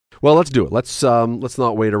Well, let's do it. Let's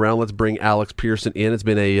not wait around. Let's bring Alex Pierson in. It's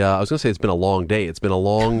been I was going to say it's been a long day. It's been a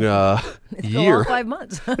long year. Been a long 5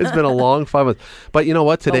 months. It's been a long 5 months. But you know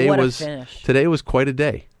what? Today was quite a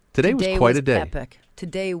day. Today was quite a day. Epic.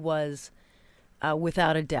 Today was,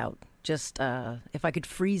 without a doubt, just if I could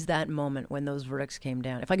freeze that moment when those verdicts came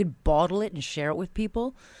down, if I could bottle it and share it with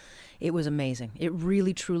people, it was amazing. It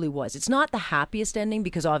really, truly was. It's not the happiest ending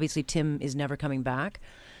because obviously Tim is never coming back.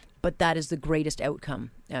 But that is the greatest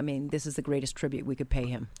outcome. I mean, this is the greatest tribute we could pay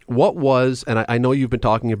him. What was, and I know you've been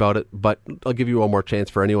talking about it, but I'll give you one more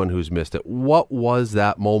chance for anyone who's missed it. What was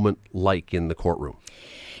that moment like in the courtroom?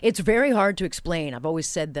 It's very hard to explain. I've always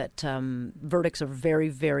said that verdicts are very,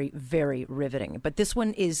 very, very riveting. But this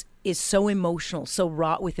one is so emotional, so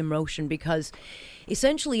wrought with emotion, because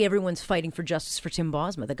essentially everyone's fighting for justice for Tim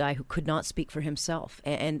Bosma, the guy who could not speak for himself.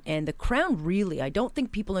 And the Crown really, I don't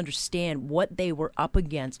think people understand what they were up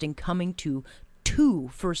against in coming to 2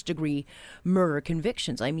 first-degree murder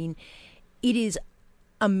convictions. I mean, it is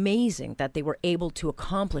amazing that they were able to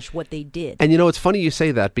accomplish what they did. And you know, it's funny you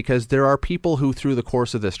say that because there are people who through the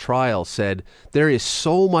course of this trial said there is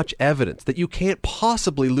so much evidence that you can't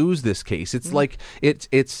possibly lose this case. It's like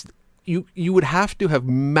you would have to have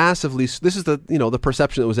massively, this is the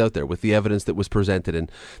perception that was out there with the evidence that was presented.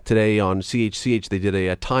 And today on CHCH they did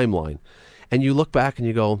a timeline. And you look back and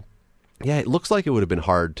you go, yeah, it looks like it would have been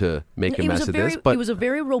hard to make a mess of this. But it was a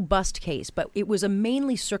very robust case, but it was a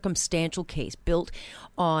mainly circumstantial case built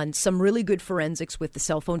on some really good forensics with the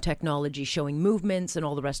cell phone technology showing movements and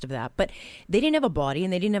all the rest of that. But they didn't have a body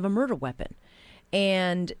and they didn't have a murder weapon.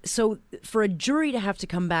 And so for a jury to have to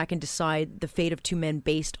come back and decide the fate of 2 men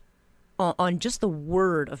based on just the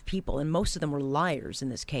word of people, and most of them were liars in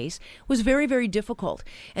this case, was very, very difficult.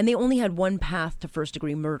 And they only had one path to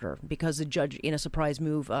first-degree murder because the judge, in a surprise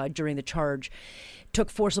move during the charge,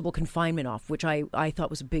 took forcible confinement off, which I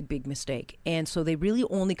thought was a big, big mistake. And so they really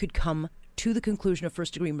only could come to the conclusion of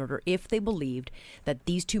first-degree murder if they believed that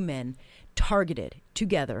these 2 men targeted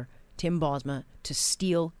together Tim Bosma to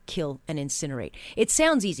steal, kill, and incinerate. It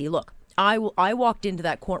sounds easy. Look, I walked into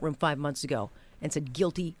that courtroom 5 months ago and said,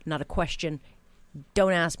 guilty, not a question.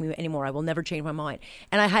 Don't ask me anymore. I will never change my mind.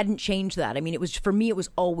 And I hadn't changed that. I mean, for me, it was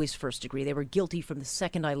always first degree. They were guilty from the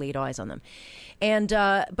second I laid eyes on them. And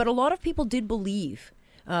but a lot of people did believe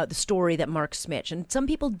the story that Mark Smitch, and some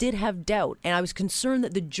people did have doubt. And I was concerned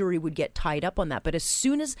that the jury would get tied up on that. But as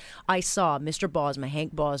soon as I saw Mr. Bosma,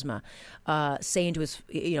 Hank Bosma, saying to his,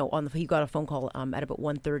 he got a phone call at about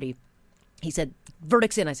 1:30. He said,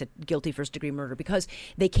 verdict's in. I said, guilty first-degree murder, because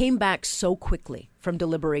they came back so quickly from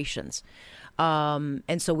deliberations. And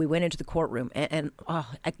so we went into the courtroom, and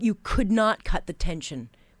you could not cut the tension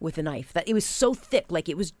with a knife. That it was so thick, like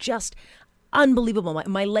it was just unbelievable.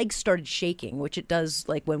 My legs started shaking, which it does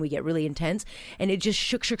like when we get really intense, and it just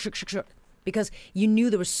shook. Because you knew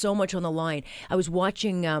there was so much on the line. I was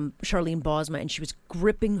watching Charlene Bosma, and she was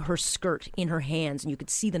gripping her skirt in her hands, and you could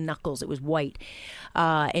see the knuckles. It was white.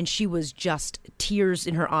 And she was just tears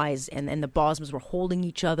in her eyes, and the Bosmas were holding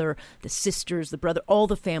each other, the sisters, the brother, all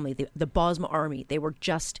the family, the Bosma army. They were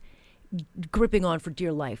just gripping on for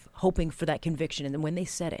dear life, hoping for that conviction. And then when they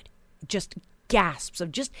said it, just gasps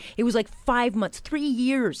of it was like 5 months, 3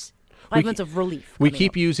 years. 5 months of relief. We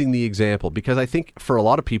keep using the example because I think for a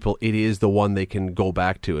lot of people it is the one they can go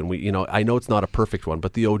back to. And I know it's not a perfect one,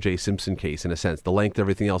 but the O.J. Simpson case, in a sense, the length,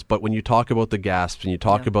 everything else. But when you talk about the gasps and you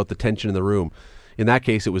talk about the tension in the room, in that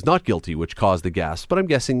case it was not guilty which caused the gasps. But I'm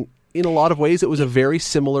guessing in a lot of ways it was a very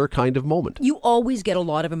similar kind of moment. You always get a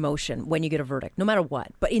lot of emotion when you get a verdict, no matter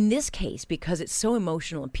what. But in this case, because it's so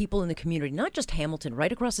emotional and people in the community, not just Hamilton,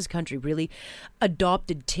 right across this country, really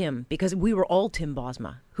adopted Tim, because we were all Tim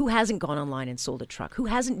Bosma. Who hasn't gone online and sold a truck? Who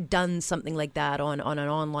hasn't done something like that on an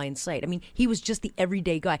online site? I mean, he was just the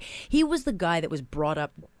everyday guy. He was the guy that was brought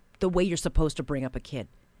up the way you're supposed to bring up a kid.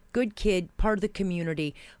 Good kid, part of the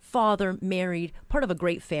community, father, married, part of a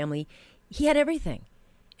great family. He had everything.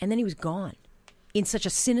 And then he was gone in such a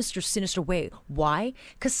sinister, sinister way. Why?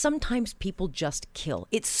 Because sometimes people just kill.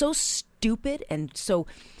 It's so stupid and so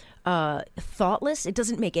thoughtless, it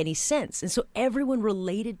doesn't make any sense. And so everyone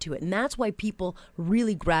related to it. And that's why people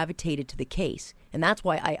really gravitated to the case. And that's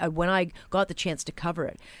why I when I got the chance to cover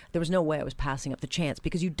it, there was no way I was passing up the chance,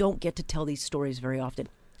 because you don't get to tell these stories very often.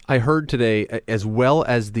 I heard today, as well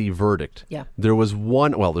as the verdict, there was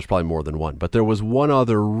one, well, there's probably more than one, but there was one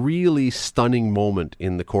other really stunning moment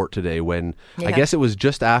in the court today when, I guess it was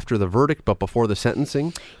just after the verdict, but before the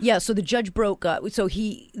sentencing. Yeah, so the judge broke,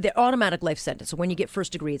 the automatic life sentence. So when you get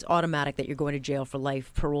first degree, it's automatic that you're going to jail for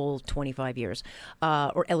life, parole 25 years,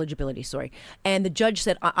 or eligibility, sorry. And the judge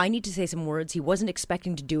said, I need to say some words. He wasn't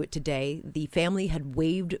expecting to do it today. The family had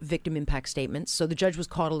waived victim impact statements, so the judge was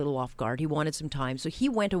caught a little off guard. He wanted some time, so he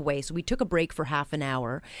went away. So we took a break for half an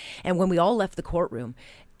hour, and when we all left the courtroom,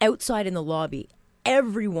 outside in the lobby,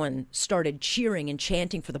 everyone started cheering and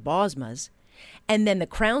chanting for the Bosmas. And then the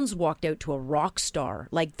Crowns walked out to a rock star.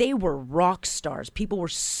 Like, they were rock stars. People were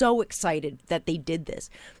so excited that they did this.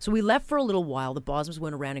 So we left for a little while. The Bosmas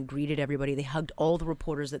went around and greeted everybody. They hugged all the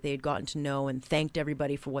reporters that they had gotten to know and thanked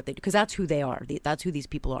everybody for what they do, because that's who they are. That's who these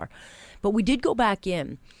people are. But we did go back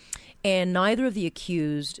in, and neither of the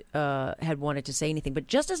accused had wanted to say anything. But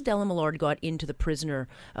just as Della Millard got into the prisoner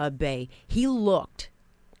bay, he looked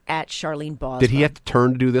at Charlene Bosma. Did he have to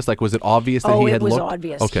turn to do this? Like, was it obvious that he had looked? Oh, it was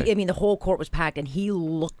obvious. Okay. The whole court was packed, and he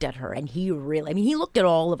looked at her, and he looked at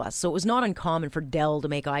all of us. So it was not uncommon for Del to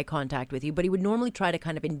make eye contact with you, but he would normally try to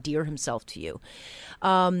kind of endear himself to you.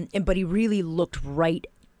 But he really looked right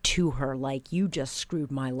to her like, you just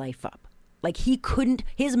screwed my life up. Like, he couldn't,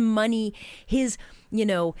 his money, his,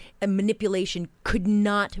 manipulation could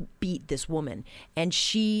not beat this woman. And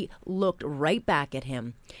she looked right back at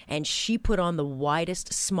him, and she put on the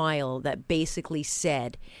widest smile that basically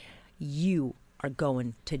said, you are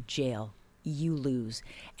going to jail. You lose.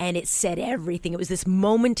 And it said everything. It was this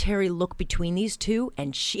momentary look between these two,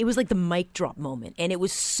 and it was like the mic drop moment. And it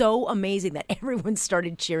was so amazing that everyone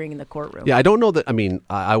started cheering in the courtroom. Yeah, I don't know that,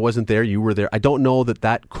 I wasn't there, you were there. I don't know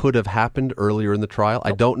that could have happened earlier in the trial.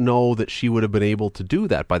 I don't know that she would have been able to do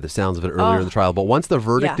that by the sounds of it earlier in the trial. But once the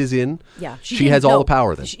verdict is in, she has all the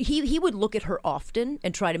power then. He would look at her often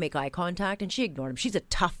and try to make eye contact, and she ignored him. She's a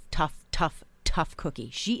tough cookie.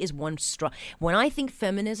 She is one strong. When I think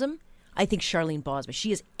feminism, I think Charlene Bosma.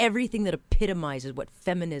 She is everything that epitomizes what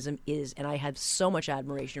feminism is, and I have so much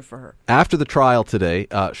admiration for her. After the trial today,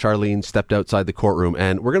 Charlene stepped outside the courtroom,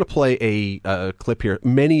 and we're going to play a clip here.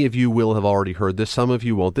 Many of you will have already heard this. Some of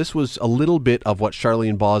you won't. This was a little bit of what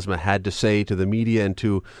Charlene Bosma had to say to the media and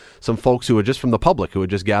to some folks who were just from the public, who had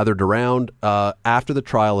just gathered around after the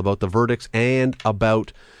trial about the verdicts and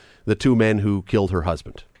about the two men who killed her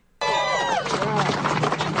husband.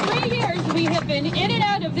 We have been in and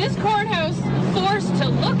out of this courthouse, forced to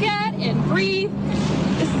look at and breathe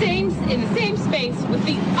in the same space with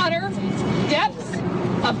the utter depths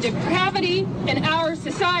of depravity in our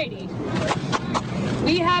society.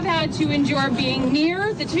 We have had to endure being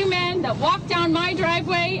near the two men that walked down my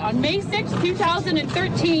driveway on May 6,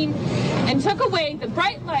 2013, and took away the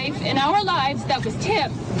bright life in our lives that was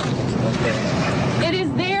Tim. It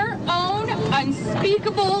is their own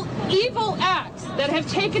unspeakable evil acts that have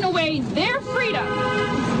taken away their freedom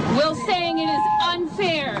while saying it is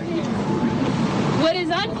unfair. What is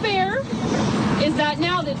unfair is that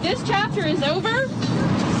now that this chapter is over,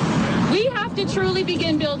 we have to truly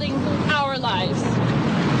begin building our lives.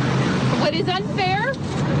 What is unfair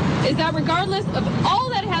is that regardless of all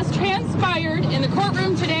that has transpired in the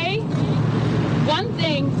courtroom today, one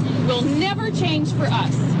thing will never change for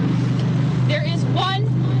us. There is one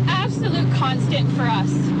absolute constant for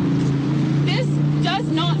us. This does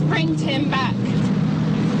not bring Tim back.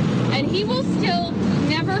 And he will still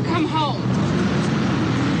never come home.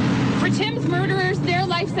 For Tim's murderers, their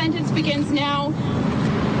life sentence begins now.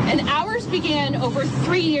 And ours began over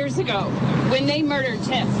 3 years ago when they murdered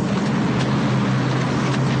Tim.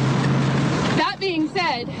 That being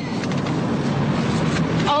said,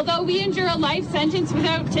 although we endure a life sentence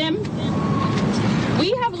without Tim,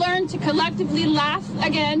 we have learned to collectively laugh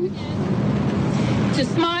again, to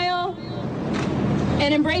smile,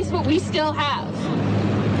 and embrace what we still have.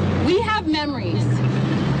 We have memories,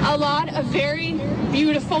 a lot of very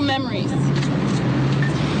beautiful memories.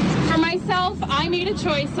 For myself, I made a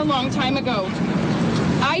choice a long time ago.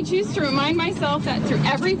 I choose to remind myself that through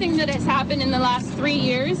everything that has happened in the last 3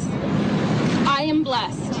 years, I am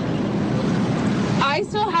blessed. I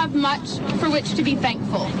still have much for which to be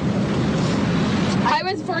thankful. I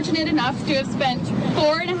was fortunate enough to have spent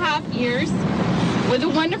 4.5 years with a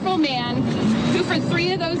wonderful man who for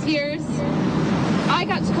 3 of those years, I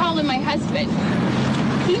got to call him my husband.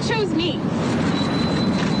 He chose me.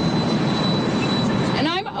 And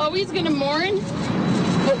I'm always going to mourn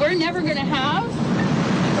what we're never going to have,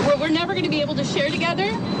 what we're never going to be able to share together.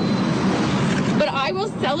 But I will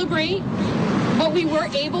celebrate what we were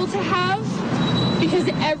able to have, because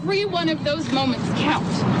every one of those moments count.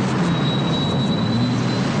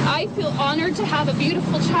 I feel honored to have a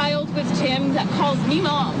beautiful child with Tim that calls me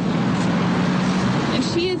mom. And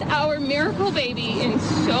she is our miracle baby in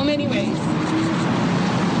so many ways.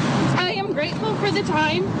 I am grateful for the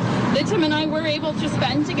time that Tim and I were able to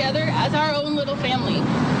spend together as our own little family.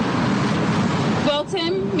 While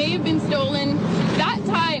Tim may have been stolen, that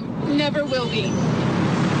time never will be.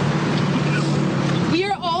 We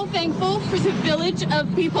are all thankful for the village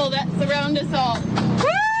of people that surround us all. Woo!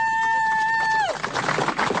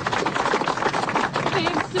 They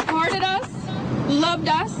have supported us, loved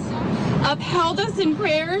us, upheld us in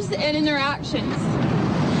prayers and in their actions.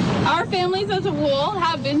 Our families as a whole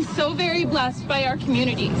have been so very blessed by our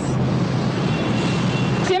communities.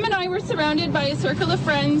 Tim and I were surrounded by a circle of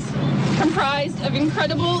friends comprised of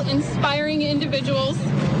incredible, inspiring individuals.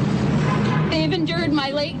 They've endured my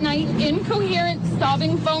late night, incoherent,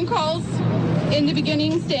 sobbing phone calls in the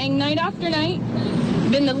beginning, staying night after night,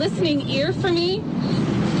 been the listening ear for me.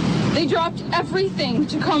 They dropped everything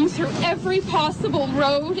to comb through every possible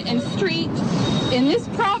road and street in this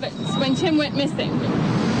province when Tim went missing.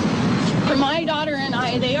 For my daughter and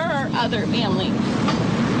I, they are our other family.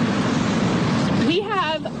 We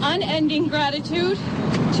have unending gratitude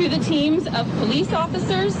to the teams of police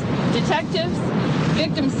officers, detectives,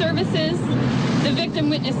 victim services, the Victim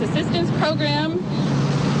Witness Assistance Program,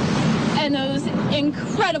 and those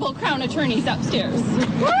incredible Crown attorneys upstairs.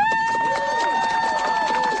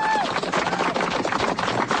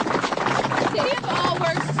 They have all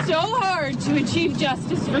worked so hard to achieve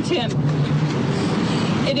justice for Tim.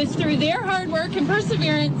 It is through their hard work and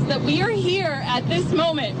perseverance that we are here at this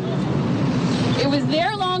moment. It was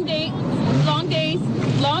their long days,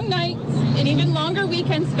 long nights, and even longer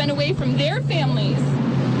weekends spent away from their families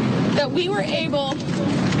that we were able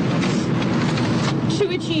to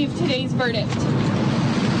achieve today's verdict.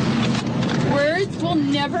 Words will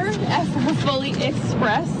never, ever fully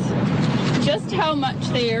express just how much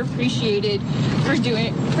they are appreciated for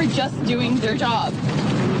just doing their job,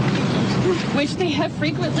 which they have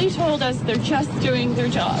frequently told us they're just doing their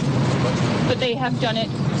job, but they have done it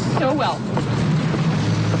so well.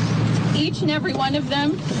 Each and every one of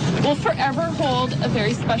them will forever hold a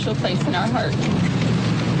very special place in our heart.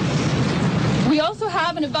 We also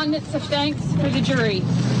have an abundance of thanks for the jury.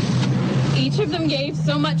 Each of them gave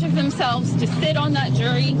so much of themselves to sit on that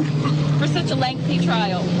jury for such a lengthy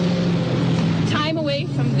trial. Time away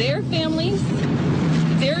from their families,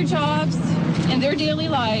 their jobs, and their daily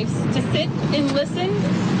lives to sit and listen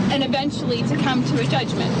and eventually to come to a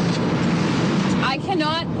judgment. I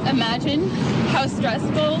cannot imagine how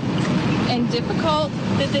stressful and difficult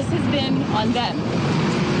that this has been on them.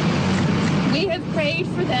 We have prayed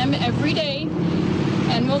for them every day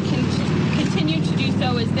and will continue to do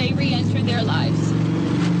so as they re-enter their lives.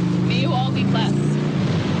 May you all be blessed.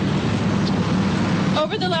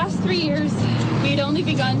 Over the last 3 years, we had only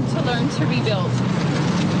begun to learn to rebuild,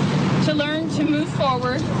 to learn to move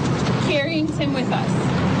forward, carrying Tim with us.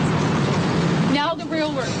 Now the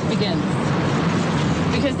real work begins,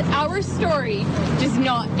 because our story does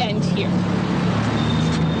not end here.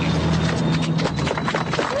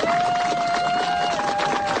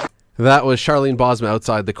 That was Charlene Bosma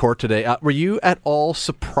outside the court today. Were you at all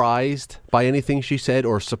surprised by anything she said,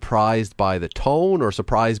 or surprised by the tone, or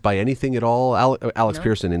surprised by anything at all? Alex No.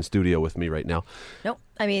 Pierson in studio with me right now. No,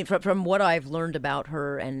 I mean, from what I've learned about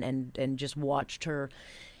her and just watched her,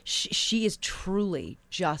 she is truly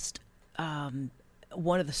just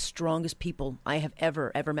one of the strongest people I have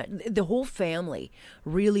ever met. The whole family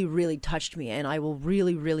really, really touched me, and I will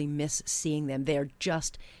really, really miss seeing them. They're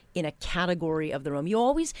just in a category of their own. You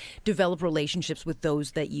always develop relationships with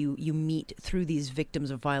those that you meet through these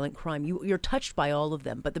victims of violent crime. You're touched by all of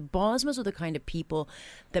them, but the Bosmas are the kind of people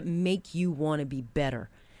that make you want to be better.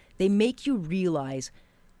 They make you realize,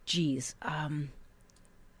 geez,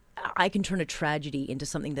 I can turn a tragedy into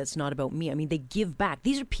something that's not about me. I mean, they give back.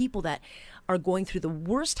 These are people that are going through the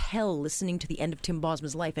worst hell listening to the end of Tim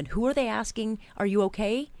Bosma's life. And who are they asking, are you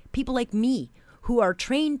okay? People like me, who are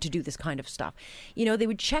trained to do this kind of stuff. You know, they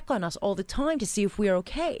would check on us all the time to see if we are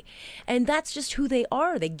okay. And that's just who they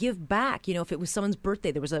are. They give back. You know, if it was someone's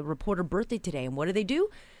birthday, there was a reporter birthday today, and what do?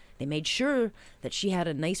 They made sure that she had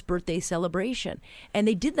a nice birthday celebration. And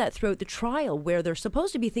they did that throughout the trial, where they're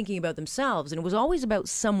supposed to be thinking about themselves, and it was always about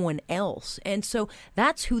someone else. And so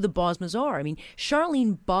that's who the Bosmas are. I mean,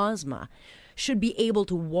 Charlene Bosma should be able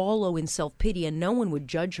to wallow in self-pity and no one would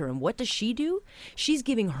judge her. And what does she do? She's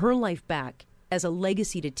giving her life back as a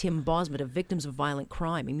legacy to Tim Bosma, to victims of violent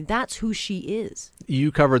crime. I mean, that's who she is. You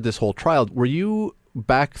covered this whole trial. Were you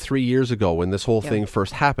back 3 years ago when this whole thing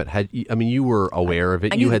first happened, you were aware of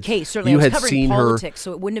it. I knew the case, certainly. I was covering politics,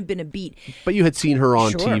 so it wouldn't have been a beat. But you had seen her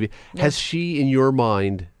on Sure. TV. Yeah. Has she, in your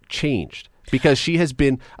mind, changed? Because she has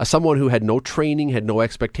been someone who had no training, had no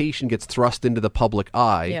expectation, gets thrust into the public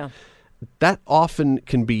eye. Yeah. That often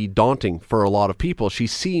can be daunting for a lot of people. She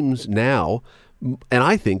seems now, and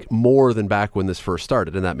I think more than back when this first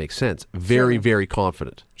started, and that makes sense, very, very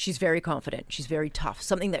confident. She's very confident. She's very tough.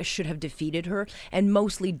 Something that should have defeated her, and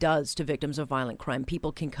mostly does to victims of violent crime.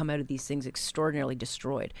 People can come out of these things extraordinarily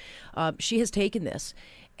destroyed. She has taken this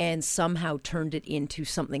and somehow turned it into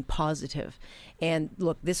something positive. And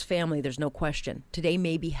look, this family, there's no question, today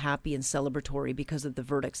may be happy and celebratory because of the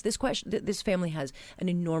verdicts. This family has an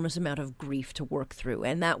enormous amount of grief to work through,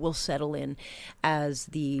 and that will settle in as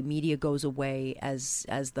the media goes away, as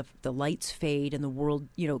the lights fade and the world,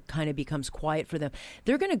 kind of becomes quiet for them.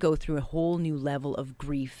 They're going to go through a whole new level of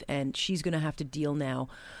grief, and she's going to have to deal now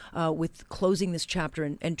with closing this chapter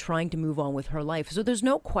and trying to move on with her life. So there's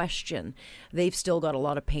no question they've still got a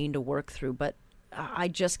lot of pain to work through, but I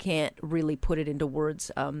just can't really put it into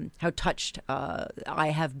words how touched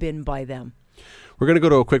I have been by them. We're going to go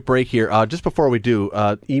to a quick break here. Just before we do,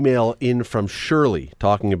 email in from Shirley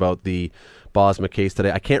talking about the Bosma case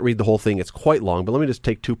today. I can't read the whole thing. It's quite long, but let me just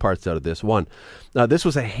take two parts out of this. One, this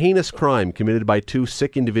was a heinous crime committed by two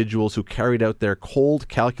sick individuals who carried out their cold,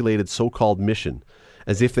 calculated so-called mission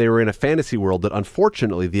as if they were in a fantasy world that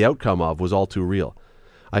unfortunately the outcome of was all too real.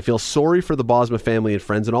 I feel sorry for the Bosma family and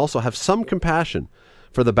friends and also have some compassion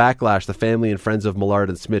for the backlash the family and friends of Millard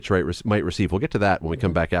and Smich might receive. We'll get to that when we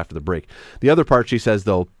come back after the break. The other part, she says,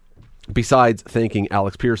 though, besides thanking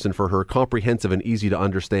Alex Pierson for her comprehensive and easy to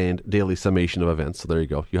understand daily summation of events, so there you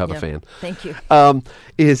go, you have a fan. Thank you. What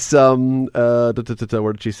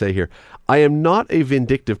did she say here? I am not a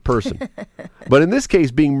vindictive person, but in this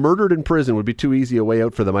case, being murdered in prison would be too easy a way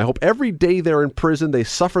out for them. I hope every day they're in prison, they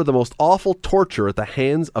suffer the most awful torture at the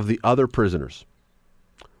hands of the other prisoners.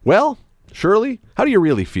 Well, Shirley, how do you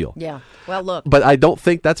really feel? Yeah. Well, look. But I don't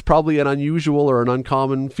think that's probably an unusual or an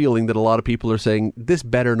uncommon feeling that a lot of people are saying, this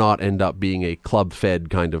better not end up being a club-fed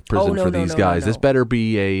kind of prison for these guys. This better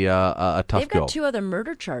be a tough go. They've got two other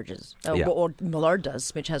murder charges. Or Millard does.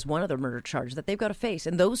 Smich has one other murder charge that they've got to face.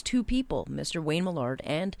 And those two people, Mr. Wayne Millard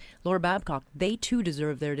and Laura Babcock, they too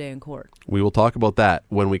deserve their day in court. We will talk about that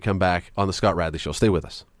when we come back on the Scott Radley Show. Stay with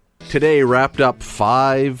us. Today wrapped up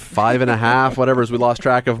 5.5, whatever, as we lost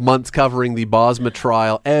track of months covering the Bosma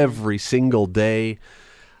trial every single day.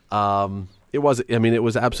 It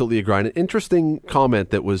was absolutely a grind. An interesting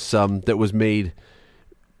comment that was made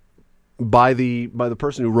by the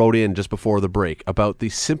person who wrote in just before the break about the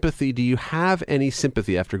sympathy. Do you have any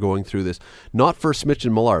sympathy after going through this? Not for Smich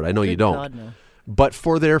and Millard, I know you don't. God, no. But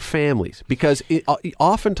for their families, because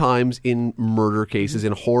oftentimes in murder cases,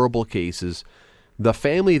 in horrible cases, the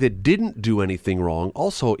family that didn't do anything wrong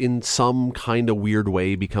also in some kind of weird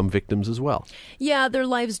way become victims as well. Yeah, their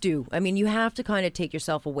lives do. I mean, you have to kind of take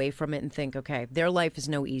yourself away from it and think, okay, their life is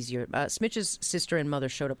no easier. Smitch's sister and mother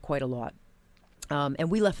showed up quite a lot.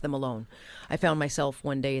 And we left them alone. I found myself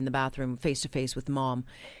one day in the bathroom face to face with Mom.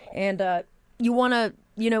 And you want to,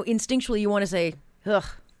 instinctually you want to say, ugh,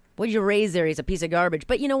 what did you raise there? He's a piece of garbage.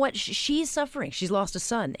 But you know what? She's suffering. She's lost a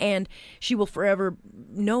son. And she will forever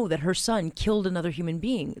know that her son killed another human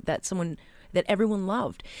being, that everyone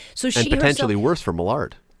loved. So she potentially worse for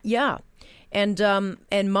Millard. Yeah. And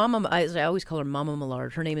Mama, I always call her Mama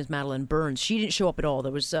Millard. Her name is Madeline Burns. She didn't show up at all.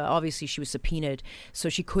 There was obviously she was subpoenaed, so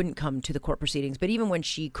she couldn't come to the court proceedings. But even when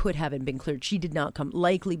she could have and been cleared, she did not come,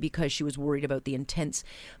 likely because she was worried about the intense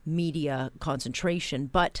media concentration.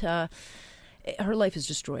 But her life is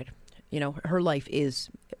destroyed. Her life is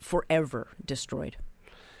forever destroyed.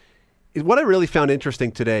 What I really found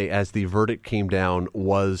interesting today as the verdict came down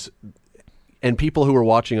was, and people who were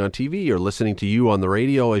watching on TV or listening to you on the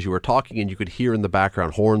radio as you were talking, and you could hear in the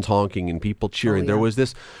background horns honking and people cheering. Oh, yeah. There was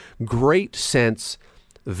this great sense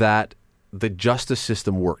that the justice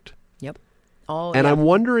system worked. Yep. And I'm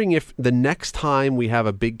wondering if the next time we have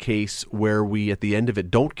a big case where we, at the end of it,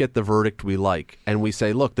 don't get the verdict we like, and we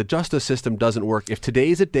say, look, the justice system doesn't work. If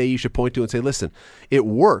today's a day you should point to and say, listen, it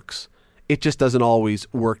works. It just doesn't always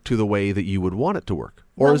work to the way that you would want it to work.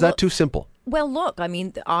 Or is that too simple? Well, look, I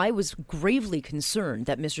mean, I was gravely concerned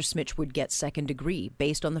that Mr. Smich would get second degree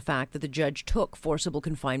based on the fact that the judge took forcible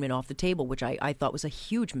confinement off the table, which I thought was a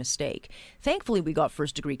huge mistake. Thankfully, we got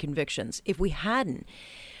first degree convictions. If we hadn't,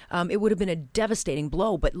 it would have been a devastating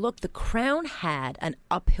blow. But look, the Crown had an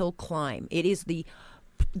uphill climb. It is the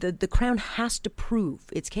the Crown has to prove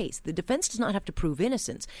its case. The defense does not have to prove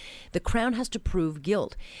innocence. The Crown has to prove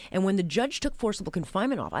guilt. And when the judge took forcible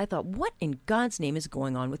confinement off, I thought, what in God's name is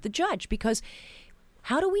going on with the judge? Because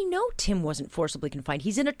how do we know Tim wasn't forcibly confined?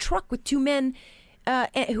 He's in a truck with two men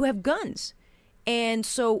who have guns. And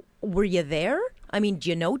so were you there? I mean, do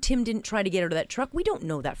you know Tim didn't try to get out of that truck? We don't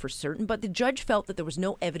know that for certain, but the judge felt that there was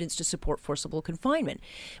no evidence to support forcible confinement,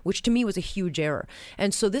 which to me was a huge error.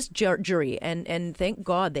 And so this jury, and thank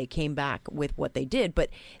God they came back with what they did, but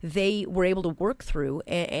they were able to work through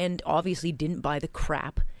and obviously didn't buy the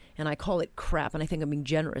crap. And I call it crap, and I think I'm being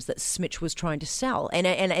generous, that Smitch was trying to sell. And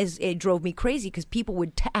as it drove me crazy because people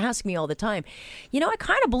would ask me all the time, I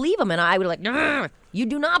kind of believe him. And I would like, nah, you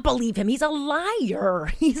do not believe him. He's a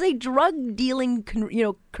liar. He's a drug-dealing,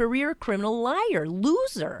 career criminal liar,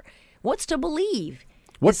 loser. What's to believe?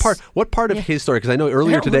 What part of his story? Because I know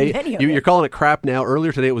earlier today, you're calling it crap now.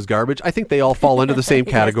 Earlier today it was garbage. I think they all fall into the same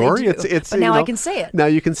category. Yes, but now I can say it. Now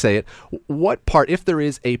you can say it. What part, if there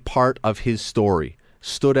is a part of his story,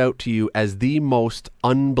 stood out to you as the most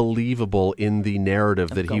unbelievable in the narrative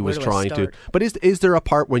that he was trying to? But is there a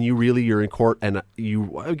part when you're in court and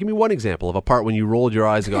give me one example of a part when you rolled your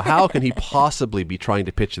eyes and go, how can he possibly be trying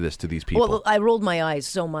to pitch this to these people? Well, I rolled my eyes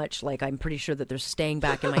so much, like I'm pretty sure that they're staying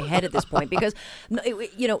back in my head at this point because,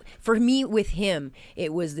 for me with him,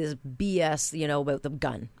 it was this BS, about the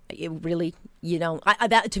gun. It really,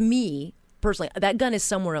 that to me, personally, that gun is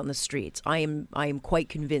somewhere out in the streets. I am quite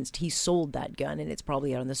convinced he sold that gun, and it's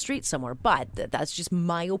probably out on the streets somewhere. But that's just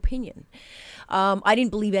my opinion. I didn't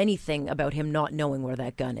believe anything about him not knowing where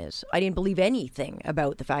that gun is. I didn't believe anything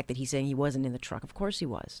about the fact that he's saying he wasn't in the truck. Of course he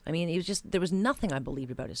was. I mean, it was just there was nothing I believed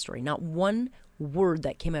about his story. Not one word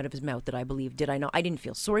that came out of his mouth that I believed. Did I not? I didn't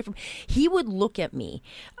feel sorry for him. He would look at me,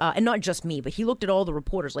 and not just me, but he looked at all the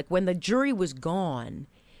reporters. Like when the jury was gone,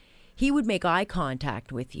 he would make eye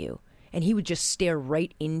contact with you. And he would just stare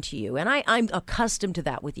right into you. And I'm accustomed to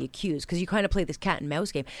that with the accused because you kind of play this cat and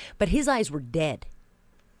mouse game. But his eyes were dead.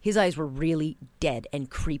 His eyes were really dead and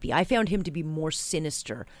creepy. I found him to be more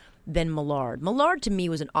sinister than Millard. Millard to me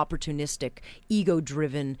was an opportunistic,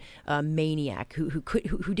 ego-driven maniac who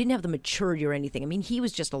didn't have the maturity or anything. I mean, he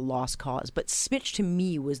was just a lost cause. But Smitch to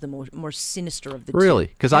me was the more sinister of the two. Really?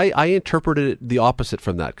 Because I interpreted it the opposite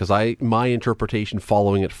from that. Because my interpretation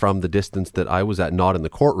following it from the distance that I was at, not in the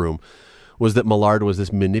courtroom, was that Millard was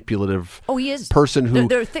this manipulative person who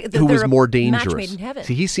was more dangerous. Match made in heaven.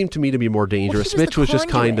 See, he seemed to me to be more dangerous. Smitch was just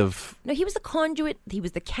kind of... No, he was the conduit. He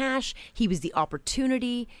was the cash. He was the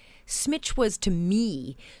opportunity. Smitch was to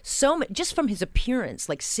me so much, just from his appearance,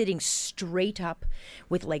 like sitting straight up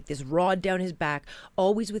with like this rod down his back,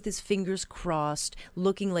 always with his fingers crossed,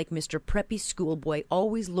 looking like Mr. Preppy schoolboy,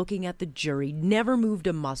 always looking at the jury, never moved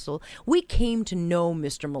a muscle. We came to know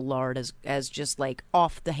Mr. Millard as just like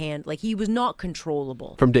off the hand, like he was not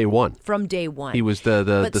controllable. From day one. He was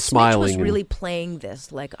the smiling. Smitch was really playing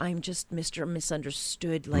this, like I'm just Mr.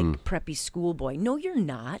 Misunderstood, like Preppy schoolboy. No, you're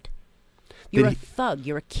not. You're a thug.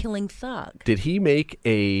 You're a killing thug. Did he make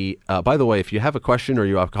a... by the way, if you have a question or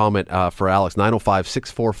you have a comment for Alex,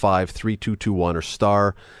 905-645-3221 or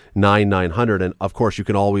star 9900. And, of course, you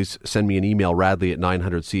can always send me an email,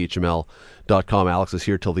 radley@900chml.com. Alex is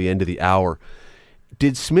here till the end of the hour.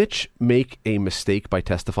 Did Smitch make a mistake by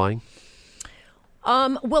testifying?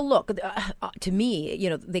 Well, look, to me,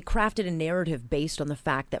 they crafted a narrative based on the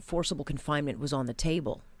fact that forcible confinement was on the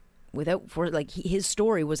table. His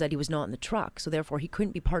story was that he was not in the truck, so therefore he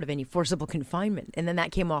couldn't be part of any forcible confinement. And then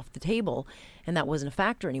that came off the table, and that wasn't a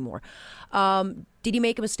factor anymore. Did he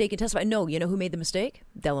make a mistake in testifying? No. You know who made the mistake?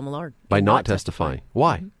 Della Millard. By not testifying.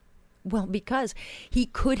 Why? Mm-hmm. Well, because he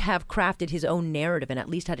could have crafted his own narrative and at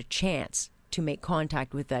least had a chance to make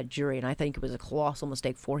contact with that jury, and I think it was a colossal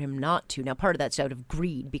mistake for him not to. Now, part of that's out of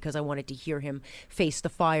greed, because I wanted to hear him face the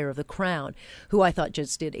fire of the Crown, who I thought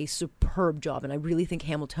just did a superb job, and I really think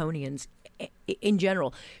Hamiltonians, in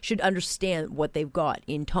general, should understand what they've got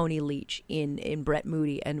in Tony Leach, in Brett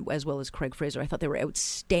Moody, and as well as Craig Fraser. I thought they were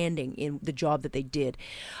outstanding in the job that they did.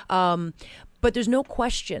 But there's no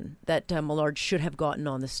question that Millard should have gotten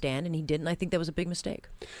on the stand, and he didn't. I think that was a big mistake.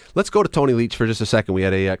 Let's go to Tony Leach for just a second. We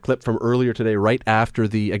had a clip from earlier today, right after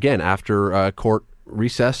court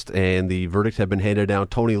recessed and the verdict had been handed down.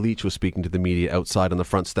 Tony Leach was speaking to the media outside on the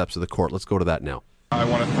front steps of the court. Let's go to that now. I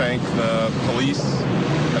want to thank the police,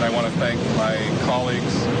 and I want to thank my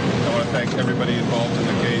colleagues. I want to thank everybody involved in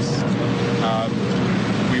the case.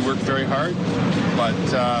 We worked very hard, but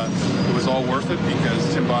it was all worth it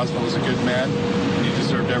because Tim Bosma was a good man and he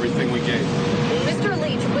deserved everything we gave. Mr.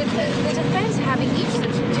 Leach, with the defense having each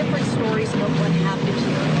such different stories about what happened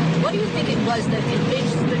here, what do you think it was that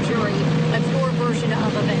convinced the jury of your version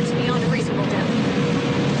of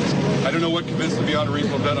beyond a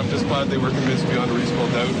reasonable doubt. I'm just glad they were convinced beyond a reasonable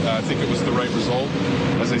doubt. I think it was the right result.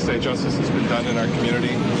 As I say, justice has been done in our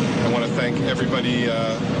community. I want to thank everybody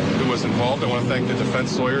who was involved. I want to thank the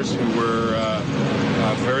defense lawyers who were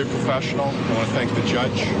very professional. I want to thank the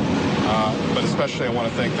judge, but especially I want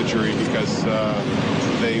to thank the jury because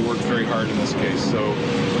they worked very hard in this case. So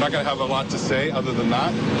we're not going to have a lot to say other than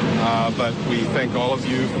that, but we thank all of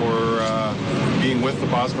you for being with the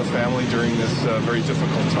Bosma family during this very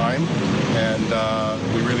difficult time, and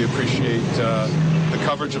we really appreciate the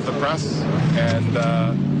coverage of the press,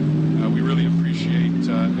 and we really appreciate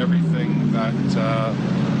everything that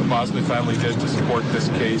the Bosma family did to support this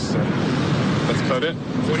case, and that's about it.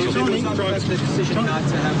 What do you think about the decision not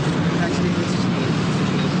to have tax statements?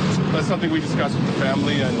 That's something we discussed with the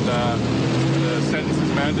family, and the sentence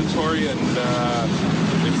is mandatory, and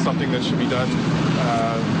it's something that should be done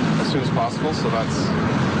as soon as possible, so that's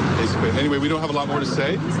basically it. Anyway, we don't have a lot more to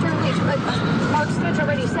say. Mr. Leach, Mark Stitch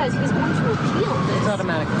already says he's going to appeal this. It's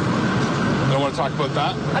automatic. I don't want to talk about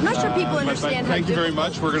that. I'm not sure people understand how thank you very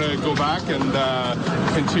much. We're going to go back and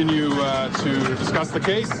continue to discuss the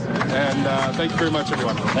case, and thank you very much,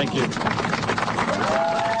 everyone. Thank you.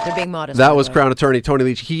 They're being modest. That was Crown Attorney Tony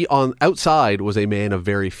Leach. He, on outside, was a man of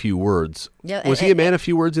very few words. Yeah, was he a man of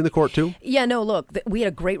few words in the court too? Yeah, no, look, we had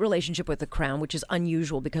a great relationship with the Crown, which is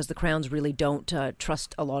unusual because the Crowns really don't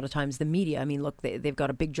trust a lot of times the media. I mean, look, they've got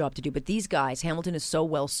a big job to do. But these guys, Hamilton is so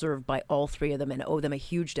well served by all three of them and owe them a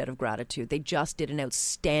huge debt of gratitude. They just did an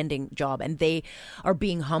outstanding job, and they are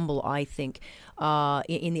being humble, I think,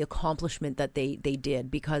 in the accomplishment that they did,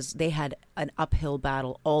 because they had an uphill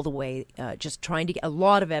battle all the way, just trying to get a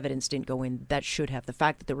lot of evidence didn't go in that should have. The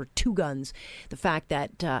fact that there were two guns, the fact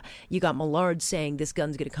that you got Millard saying this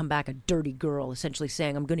gun's going to come back a dirty girl, essentially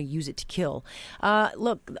saying I'm going to use it to kill.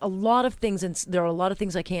 Look, a lot of things, and there are a lot of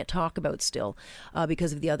things I can't talk about still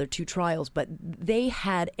because of the other two trials, but they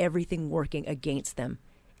had everything working against them.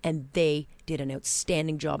 And they did an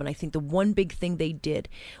outstanding job. And I think the one big thing they did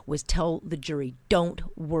was tell the jury, don't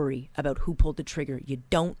worry about who pulled the trigger. You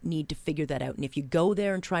don't need to figure that out. And if you go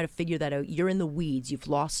there and try to figure that out, you're in the weeds. You've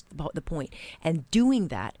lost the point. And doing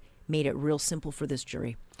that made it real simple for this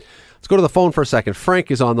jury. Let's go to the phone for a second. Frank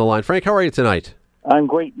is on the line. Frank, how are you tonight? I'm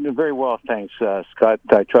great, very well, thanks, Scott.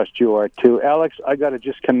 I trust you are too. Alex, I got to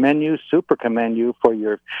just super commend you for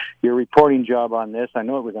your reporting job on this. I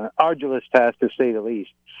know it was an arduous task, to say the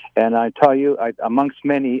least. And I tell you, amongst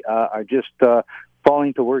many, are just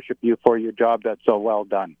falling to worship you for your job that's so well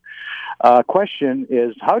done. Question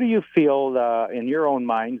is, how do you feel in your own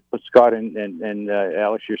mind, Scott and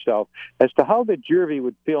Alex yourself, as to how the jury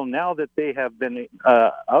would feel now that they have been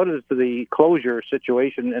out of the closure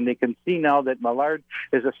situation, and they can see now that Millard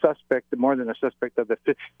is a suspect, more than a suspect, of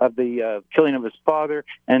the killing of his father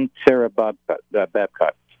and Sarah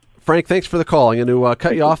Babcock? Frank, thanks for the call. I'm going to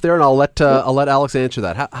cut you off there, and I'll let Alex answer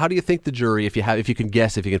that. How do you think the jury, if you can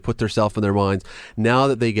guess, if you can put themselves in their minds, now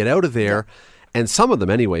that they get out of there, and some of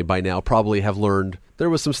them anyway by now probably have learned there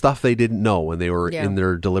was some stuff they didn't know when they were in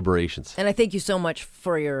their deliberations. And I thank you so much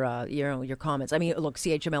for your comments. I mean, look,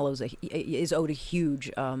 CHML is owed a huge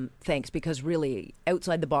thanks, because really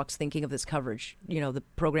outside the box thinking of this coverage. The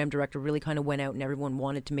program director really kind of went out, and everyone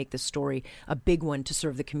wanted to make this story a big one to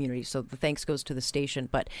serve the community. So the thanks goes to the station.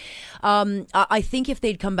 But I think if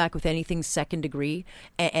they'd come back with anything second degree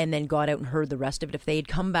and then got out and heard the rest of it, if they had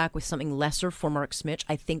come back with something lesser for Mark Smitch,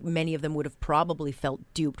 I think many of them would have probably felt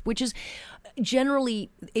duped, which is generally,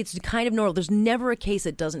 it's kind of normal. There's never a case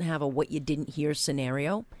that doesn't have a what you didn't hear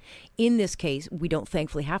scenario. In this case, we don't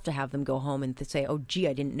thankfully have to have them go home and say, oh, gee,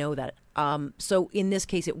 I didn't know that. So in this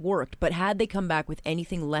case, it worked. But had they come back with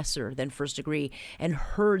anything lesser than first degree and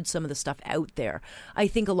heard some of the stuff out there, I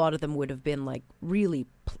think a lot of them would have been like really,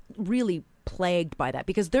 really plagued by that,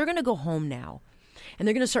 because they're going to go home now. And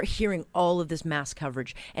they're going to start hearing all of this mass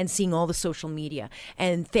coverage and seeing all the social media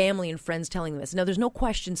and family and friends telling them this. Now, there's no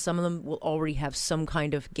question some of them will already have some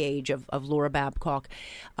kind of gauge of Laura Babcock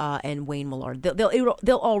and Wayne Millard.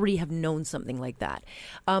 They'll already have known something like that.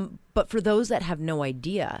 But for those that have no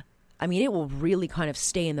idea, I mean, it will really kind of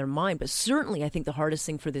stay in their mind. But certainly, I think the hardest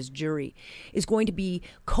thing for this jury is going to be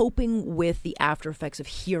coping with the after effects of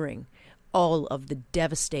hearing all of the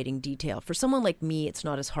devastating detail. For someone like me, it's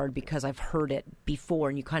not as hard because I've heard it before,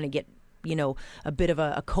 and you kind of get, a bit of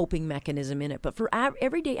a coping mechanism in it. But for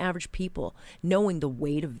everyday average people, knowing the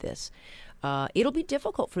weight of this, it'll be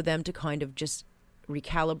difficult for them to kind of just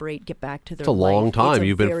recalibrate, get back to their life. It's a long time.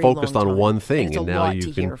 You've been focused on one thing, and now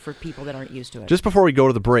you can hear for people that aren't used to it. Just before we go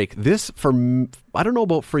to the break, this, I don't know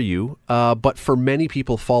about for you, but for many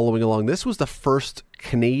people following along, this was the first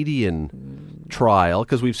Canadian trial,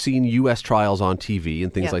 because we've seen U.S. trials on TV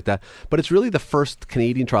and things like that, but it's really the first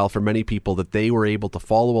Canadian trial for many people that they were able to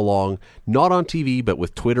follow along, not on TV, but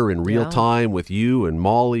with Twitter in real time, with you and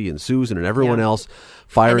Molly and Susan and everyone else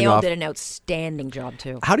firing off. And they all did an outstanding job,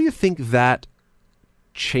 too. How do you think that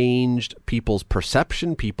changed people's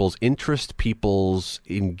perception, people's interest, people's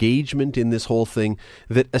engagement in this whole thing,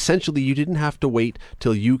 that essentially you didn't have to wait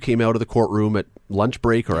till you came out of the courtroom at lunch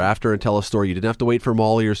break or after and tell a story. You didn't have to wait for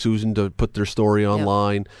Molly or Susan to put their story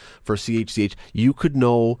online for CHCH. You could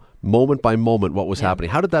know moment by moment what was happening.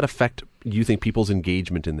 How did that affect, you think, people's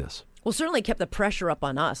engagement in this? Well, certainly kept the pressure up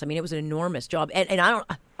on us. I mean, it was an enormous job. And I don't,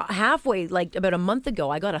 halfway, like about a month ago,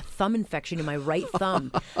 I got a thumb infection in my right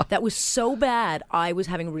thumb that was so bad, I was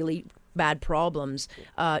having really bad problems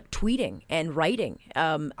tweeting and writing.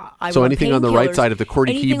 So anything on the right side of the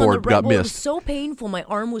QWERTY keyboard got missed. It was so painful. My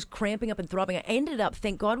arm was cramping up and throbbing. I ended up,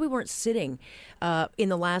 thank God we weren't sitting in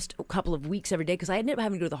the last couple of weeks every day, because I ended up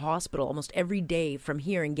having to go to the hospital almost every day from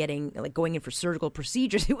here and going in for surgical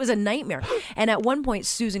procedures. It was a nightmare. And at one point,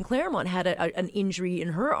 Susan Claremont had an injury in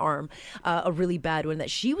her arm, a really bad one,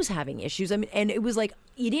 that she was having issues. I mean, and it was like,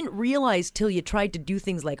 you didn't realize till you tried to do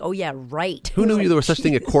things like, oh yeah, right. Who knew there was such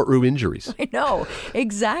thing as courtroom injuries? I know,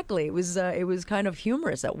 exactly. It was kind of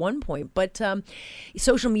humorous at one point, but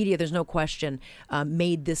social media, there's no question,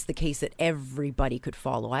 made this the case that everybody could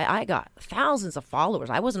follow. I got thousands of followers.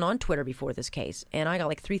 I wasn't on Twitter before this case, and I got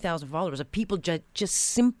like 3,000 followers of people just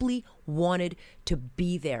simply wanted to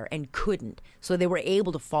be there and couldn't, so they were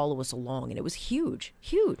able to follow us along, and it was huge,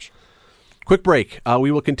 huge. Quick break. We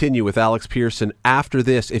will continue with Alex Pierson after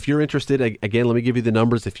this. If you're interested, again, let me give you the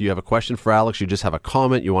numbers. If you have a question for Alex, you just have a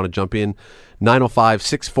comment, you want to jump in,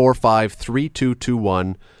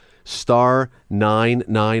 905-645-3221, star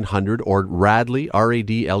 9900, or Radley,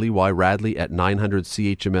 R-A-D-L-E-Y, Radley at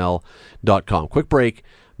 900CHML.com. Quick break.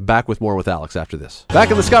 Back with more with Alex after this. Back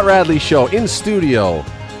in the Scott Radley Show, in studio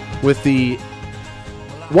with the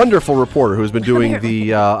wonderful reporter who's been doing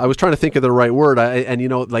the, I was trying to think of the right word,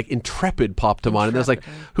 and like intrepid popped to mind. And I was like,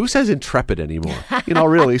 who says intrepid anymore?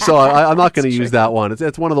 Really? So I'm not going to use that one.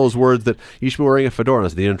 It's one of those words that you should be wearing a fedora.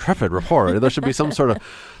 It's the intrepid reporter. There should be some sort of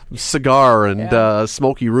cigar and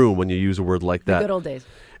smoky room when you use a word like that. The good old days.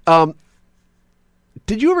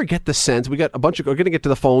 Did you ever get the sense, we're going to get to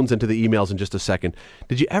the phones and to the emails in just a second.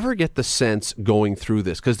 Did you ever get the sense going through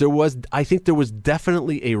this? Because I think there was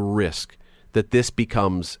definitely a risk that this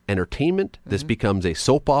becomes entertainment, this becomes a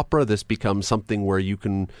soap opera, this becomes something where you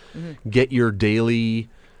can get your daily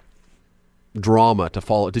drama to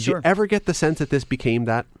follow. Did you ever get the sense that this became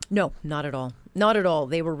that? No, not at all. Not at all.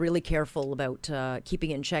 They were really careful about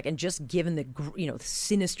keeping it in check, and just given the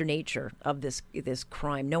sinister nature of this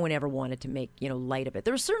crime, no one ever wanted to make light of it.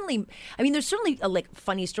 There's certainly like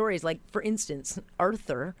funny stories. Like, for instance,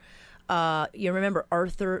 Arthur. You remember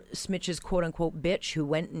Arthur, Smitch's quote-unquote bitch, who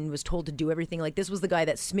went and was told to do everything. Like, this was the guy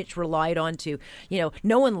that Smitch relied on to,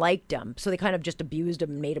 no one liked him. So they kind of just abused him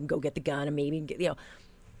and made him go get the gun and maybe,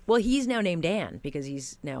 Well, he's now named Anne because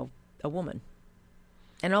he's now a woman.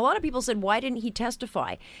 And a lot of people said, why didn't he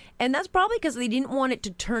testify? And that's probably because they didn't want it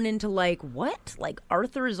to turn into like, what? Like,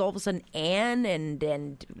 Arthur is all of a sudden Anne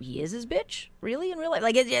and he is his bitch? Really? In real life?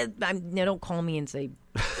 Like, don't call me and say,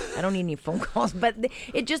 I don't need any phone calls. But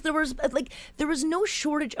there was no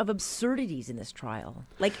shortage of absurdities in this trial.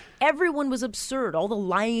 Like, everyone was absurd. All the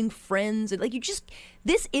lying friends.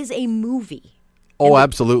 This is a movie. Oh,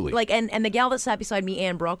 absolutely. And the gal that sat beside me,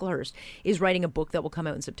 Anne Brocklehurst, is writing a book that will come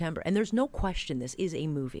out in September. And there's no question this is a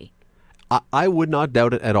movie. I would not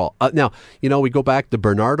doubt it at all. Now, we go back, the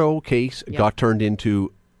Bernardo case got turned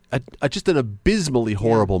into just an abysmally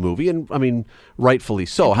horrible movie. And, I mean, rightfully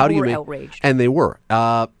so. And how do you make outraged. And they were.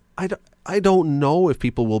 I don't know if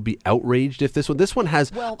people will be outraged if this one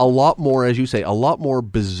has a lot more, as you say, a lot more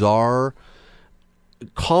bizarre,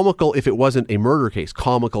 comical, if it wasn't a murder case,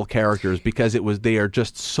 comical characters, because they are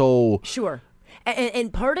just so sure.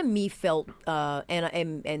 And part of me felt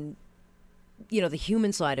and the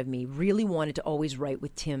human side of me really wanted to always write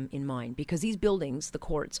with Tim in mind, because these buildings, the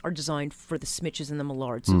courts, are designed for the Smitches and the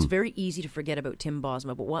Millards, so it's very easy to forget about Tim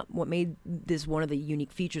Bosma. But what made this one of the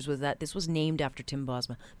unique features was that this was named after Tim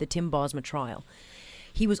Bosma, the Tim Bosma trial.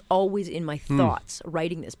 He was always in my thoughts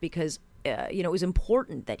writing this, because it was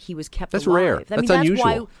important that he was kept alive. That's rare. That's unusual.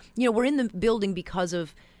 That's why, we're in the building because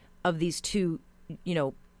of these two,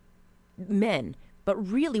 men.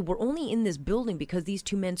 But really, we're only in this building because these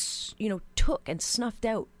two men, took and snuffed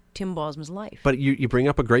out Tim Bosma's life. But you bring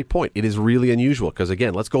up a great point. It is really unusual because,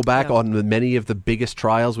 again, let's go back on many of the biggest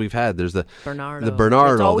trials we've had. There's the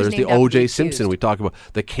Bernardo, there's the O.J. Simpson. We talk about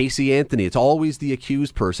the Casey Anthony. It's always the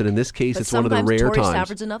accused person. In this case, it's one of the rare Tori times.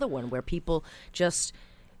 Stafford's another one where people just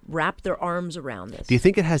wrap their arms around this. Do you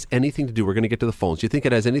think it has anything to do, we're going to get to the phones, do you think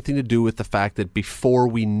it has anything to do with the fact that before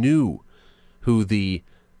we knew who the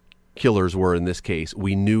killers were in this case,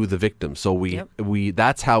 we knew the victim? So we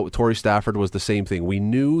that's how Tori Stafford was the same thing. We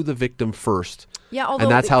knew the victim first. Yeah, although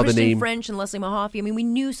and that's how Kristen the name French and Leslie Mahaffey, I mean, we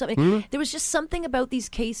knew something. Mm-hmm. There was just something about these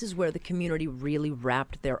cases where the community really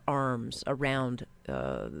wrapped their arms around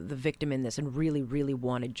the victim in this and really, really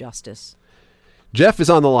wanted justice. Jeff is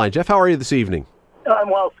on the line. Jeff, how are you this evening?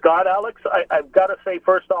 I'm well, Scott. Alex, I've got to say,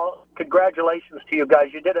 first of all, congratulations to you guys.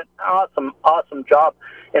 You did an awesome job.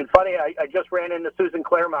 And funny, I just ran into Susan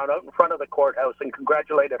Claremont out in front of the courthouse and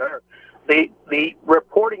congratulated her. The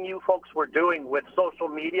reporting you folks were doing with social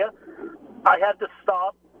media, I had to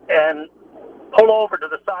stop and pull over to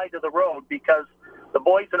the side of the road because the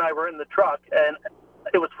boys and I were in the truck, and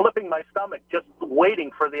it was flipping my stomach just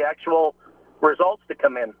waiting for the actual results to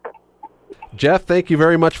come in. Jeff, thank you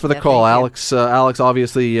very much for the call. Alex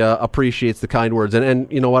obviously appreciates the kind words. And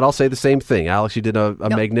you know what? I'll say the same thing. Alex, you did a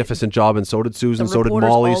magnificent job, and so did Susan, so did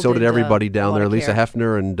Molly, so did everybody down there, Lisa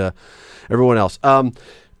Hefner and everyone else.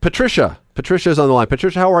 Patricia's on the line.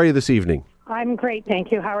 Patricia, how are you this evening? I'm great,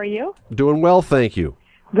 thank you. How are you? Doing well, thank you.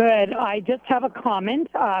 Good. I just have a comment.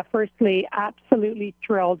 Firstly, absolutely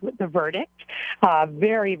thrilled with the verdict.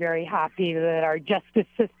 Very, very happy that our justice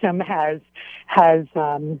system has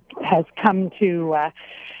come to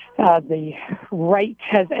the right,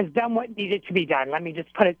 has done what needed to be done. Let me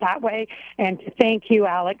just put it that way. And to thank you,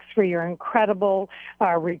 Alex, for your incredible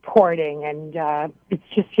reporting. And it's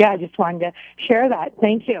just, I just wanted to share that.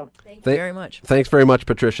 Thank you. Thank you very much. Thanks very much,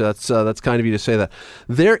 Patricia. That's kind of you to say that.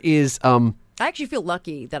 There is. I actually feel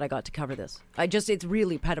lucky that I got to cover this. It's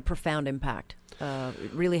really had a profound impact.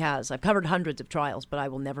 It really has. I've covered hundreds of trials, but I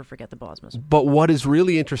will never forget the Bosmas. But what is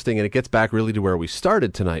really interesting, and it gets back really to where we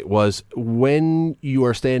started tonight, was when you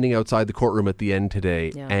are standing outside the courtroom at the end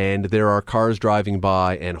today, and there are cars driving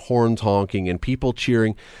by and horns honking and people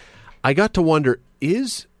cheering. I got to wonder,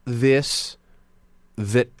 is this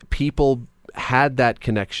that people had that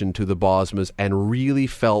connection to the Bosmas and really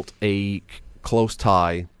felt a close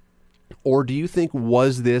tie? Or do you think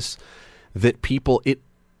was this that people,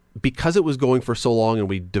 because it was going for so long and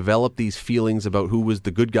we developed these feelings about who was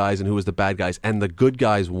the good guys and who was the bad guys, and the good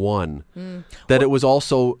guys won, that it was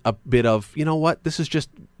also a bit of, you know what, this is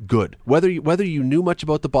just good. Whether you knew much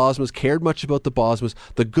about the Bosmas, cared much about the Bosmas,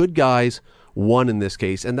 the good guys won in this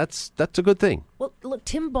case, and that's a good thing. Well, look,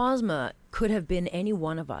 Tim Bosma could have been any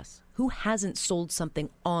one of us. Who hasn't sold something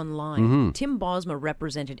online? Mm-hmm. Tim Bosma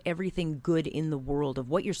represented everything good in the world of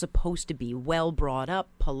what you're supposed to be: well brought up,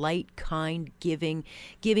 polite, kind, giving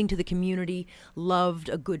to the community, loved,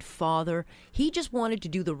 a good father. He just wanted to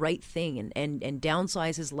do the right thing and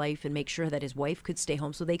downsize his life and make sure that his wife could stay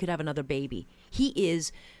home so they could have another baby. He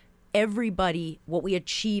is everybody what we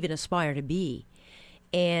achieve and aspire to be.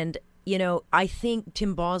 And you know, I think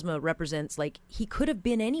Tim Bosma represents, he could have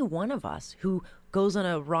been any one of us who goes on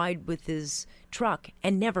a ride with his truck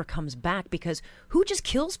and never comes back, because who just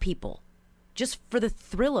kills people just for the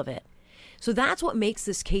thrill of it? So that's what makes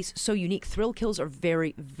this case so unique. Thrill kills are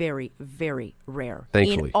very, very, very rare.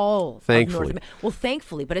 Thankfully. In all of Thankfully. North America. Well,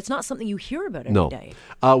 thankfully, but it's not something you hear about every day.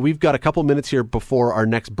 We've got a couple minutes here before our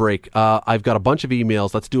next break. I've got a bunch of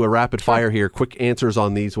emails. Let's do a rapid fire here. Quick answers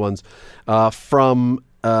on these ones. From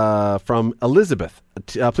Elizabeth.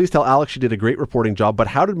 Please tell Alex she did a great reporting job, but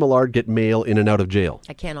how did Millard get mail in and out of jail?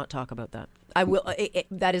 I cannot talk about that. I will.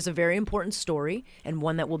 That is a very important story and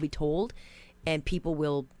one that will be told, and people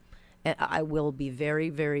will. I will be very,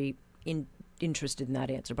 very interested in that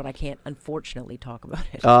answer, but I can't, unfortunately, talk about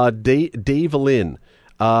it. Dave Lynn,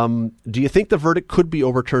 do you think the verdict could be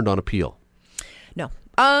overturned on appeal? No.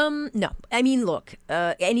 No. I mean, look,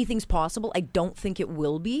 anything's possible. I don't think it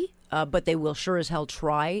will be, but they will sure as hell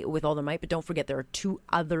try with all their might. But don't forget, there are 2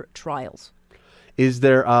 other trials. Is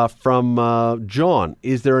there, from John,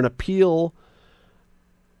 is there an appeal?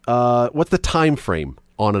 What's the time frame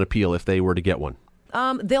on an appeal if they were to get one?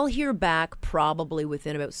 They'll hear back probably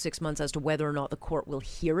within about 6 months as to whether or not the court will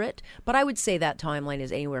hear it. But I would say that timeline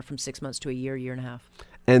is anywhere from 6 months to a year and a half.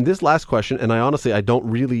 And this last question, and I don't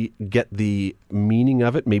really get the meaning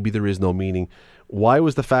of it. Maybe there is no meaning. Why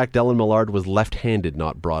was the fact Ellen Millard was left-handed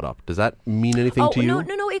not brought up? Does that mean anything to you?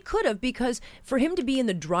 No, it could have, because for him to be in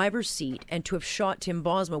the driver's seat and to have shot Tim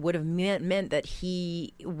Bosma would have meant that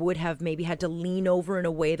he would have maybe had to lean over in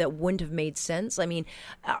a way that wouldn't have made sense. I mean,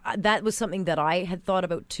 that was something that I had thought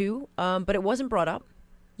about too, but it wasn't brought up.